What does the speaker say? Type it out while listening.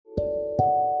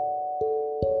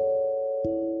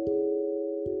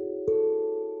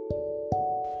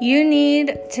You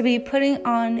need to be putting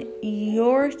on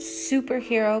your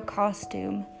superhero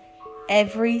costume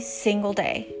every single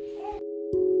day.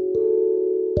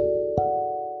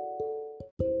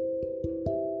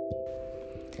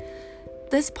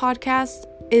 This podcast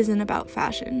isn't about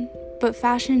fashion, but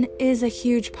fashion is a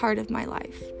huge part of my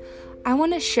life. I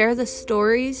want to share the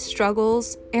stories,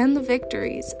 struggles, and the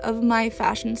victories of my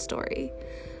fashion story.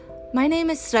 My name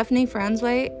is Stephanie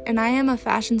Franzway, and I am a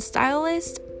fashion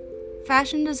stylist,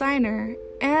 fashion designer,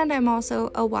 and I'm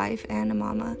also a wife and a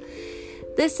mama.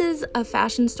 This is a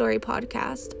fashion story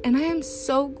podcast, and I am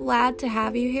so glad to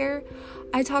have you here.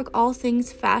 I talk all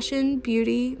things fashion,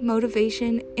 beauty,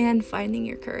 motivation, and finding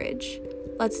your courage.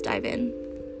 Let's dive in.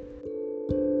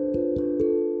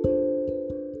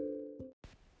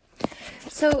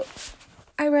 So,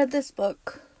 I read this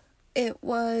book. It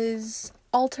was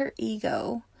Alter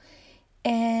Ego,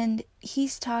 and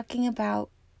he's talking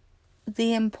about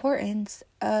the importance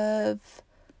of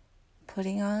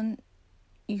putting on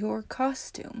your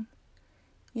costume,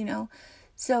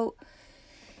 So,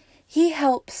 he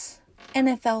helps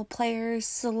NFL players,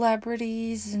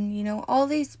 celebrities, and, all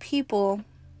these people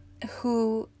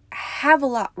who have a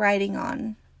lot riding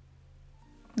on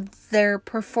their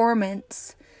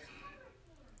performance,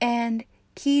 and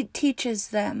he teaches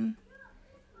them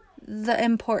the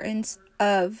importance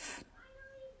of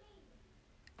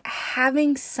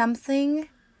having something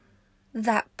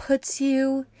that puts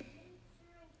you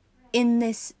in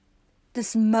this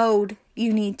mode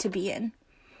you need to be in.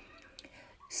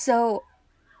 So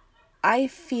I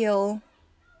feel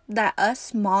that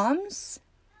us moms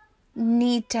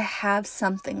need to have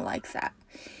something like that.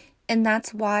 And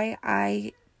that's why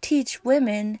I teach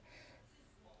women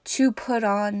to put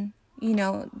on,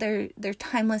 their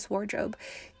timeless wardrobe,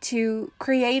 to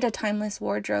create a timeless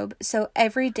wardrobe. So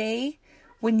every day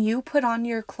when you put on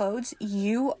your clothes,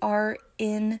 you are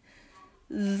in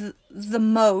the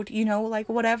mode,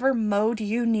 whatever mode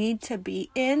you need to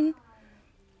be in,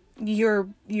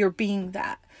 you're being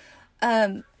that.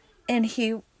 And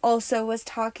he also was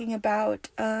talking about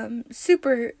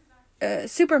Superman,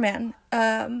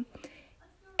 and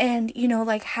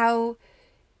how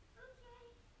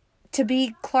to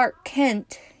be Clark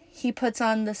Kent, he puts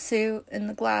on the suit and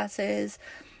the glasses,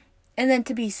 and then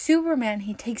to be Superman,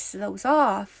 he takes those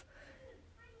off.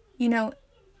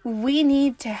 We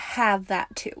need to have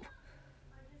that too,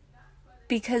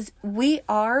 because we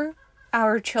are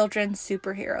our children's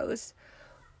superheroes.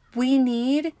 We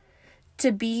need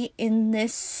to be in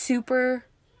this super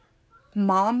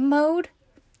mom mode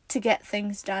to get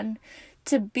things done,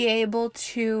 to be able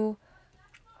to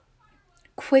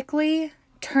quickly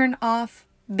turn off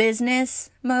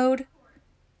business mode,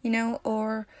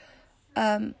 or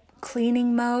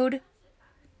cleaning mode,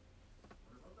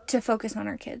 to focus on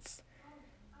our kids.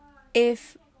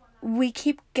 If we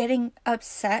keep getting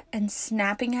upset and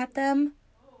snapping at them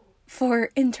for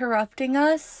interrupting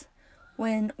us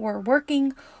when we're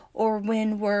working or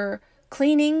when we're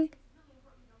cleaning,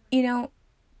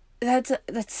 that's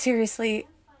seriously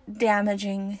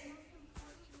damaging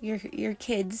your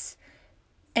kids.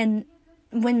 And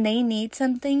when they need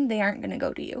something, they aren't going to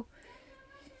go to you.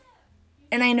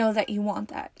 And I know that you want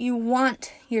that. You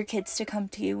want your kids to come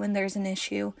to you when there's an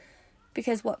issue,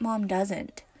 because what mom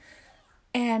doesn't?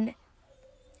 And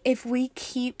if we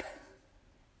keep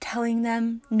telling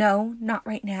them, no, not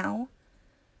right now,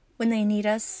 when they need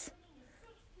us,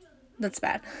 that's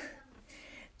bad.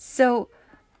 So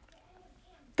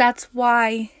that's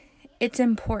why it's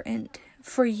important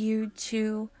for you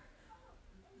to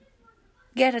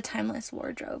get a timeless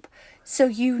wardrobe, so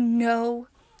you know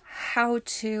how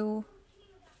to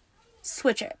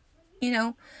switch it.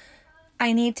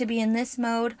 I need to be in this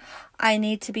mode, I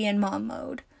need to be in mom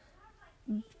mode,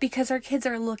 because our kids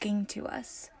are looking to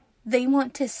us. They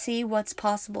want to see what's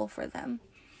possible for them.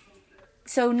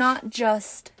 So not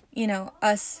just,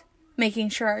 us making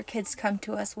sure our kids come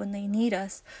to us when they need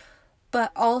us,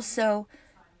 but also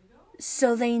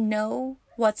so they know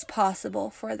what's possible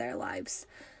for their lives.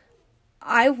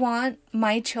 I want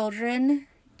my children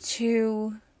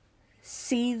to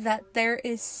see that there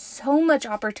is so much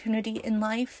opportunity in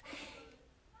life,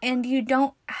 and you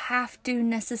don't have to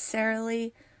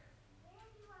necessarily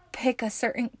pick a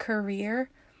certain career.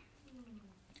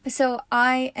 So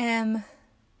I am,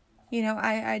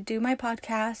 I do my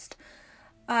podcast.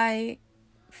 I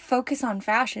focus on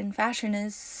fashion. Fashion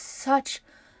is such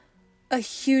a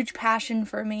huge passion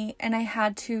for me, and I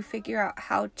had to figure out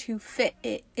how to fit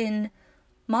it in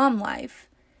mom life.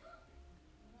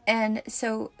 And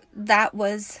so that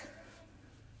was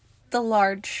the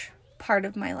large part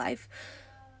of my life.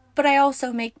 But I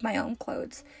also make my own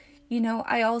clothes.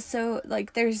 I also,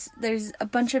 like, there's a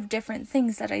bunch of different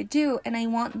things that I do, and I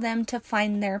want them to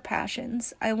find their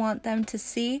passions. I want them to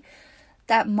see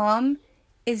that mom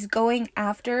is going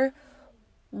after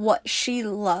what she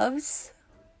loves,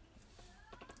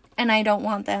 and I don't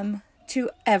want them to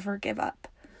ever give up.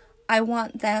 I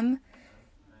want them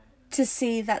to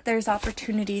see that there's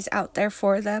opportunities out there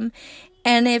for them,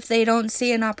 and if they don't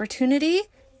see an opportunity,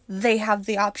 they have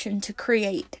the option to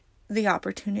create the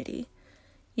opportunity.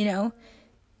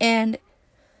 And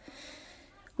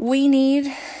we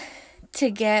need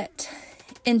to get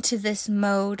into this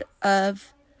mode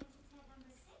of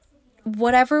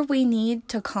whatever we need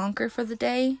to conquer for the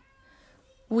day,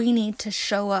 we need to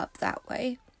show up that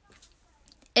way.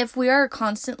 If we are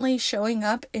constantly showing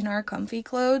up in our comfy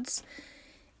clothes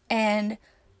and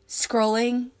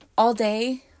scrolling all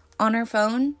day on our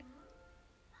phone,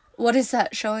 what is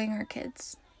that showing our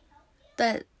kids?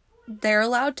 That they're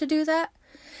allowed to do that?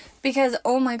 Because,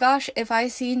 oh my gosh, if I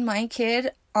seen my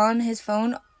kid on his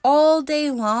phone all day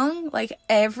long, like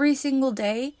every single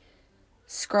day,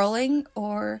 scrolling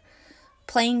or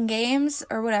playing games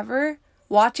or whatever,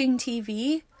 watching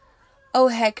TV, oh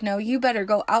heck no, you better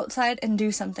go outside and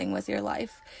do something with your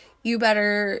life. You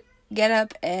better get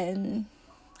up and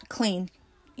clean,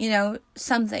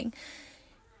 something.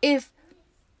 If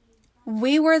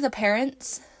we were the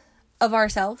parents of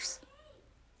ourselves,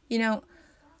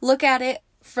 look at it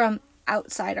from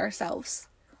outside ourselves.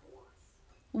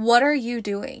 What are you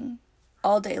doing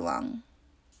all day long?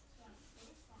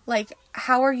 Like,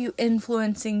 how are you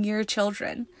influencing your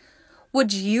children?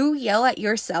 Would you yell at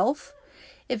yourself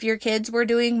if your kids were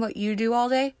doing what you do all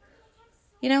day?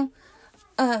 And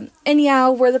yeah,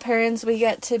 we're the parents. We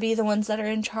get to be the ones that are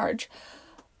in charge.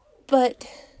 But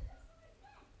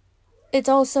it's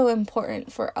also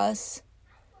important for us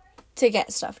to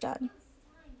get stuff done.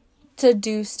 To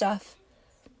do stuff.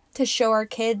 To show our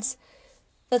kids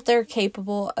that they're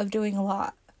capable of doing a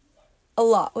lot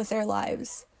with their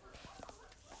lives.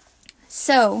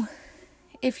 So,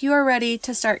 if you are ready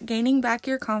to start gaining back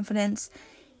your confidence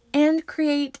and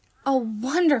create a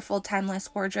wonderful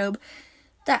timeless wardrobe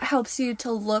that helps you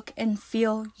to look and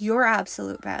feel your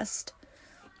absolute best,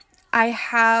 I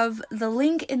have the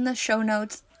link in the show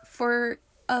notes for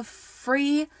a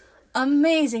free,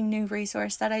 amazing new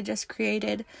resource that I just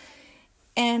created.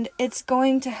 And it's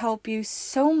going to help you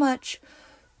so much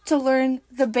to learn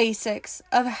the basics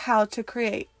of how to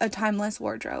create a timeless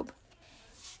wardrobe.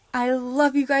 I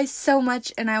love you guys so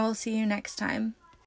much, and I will see you next time.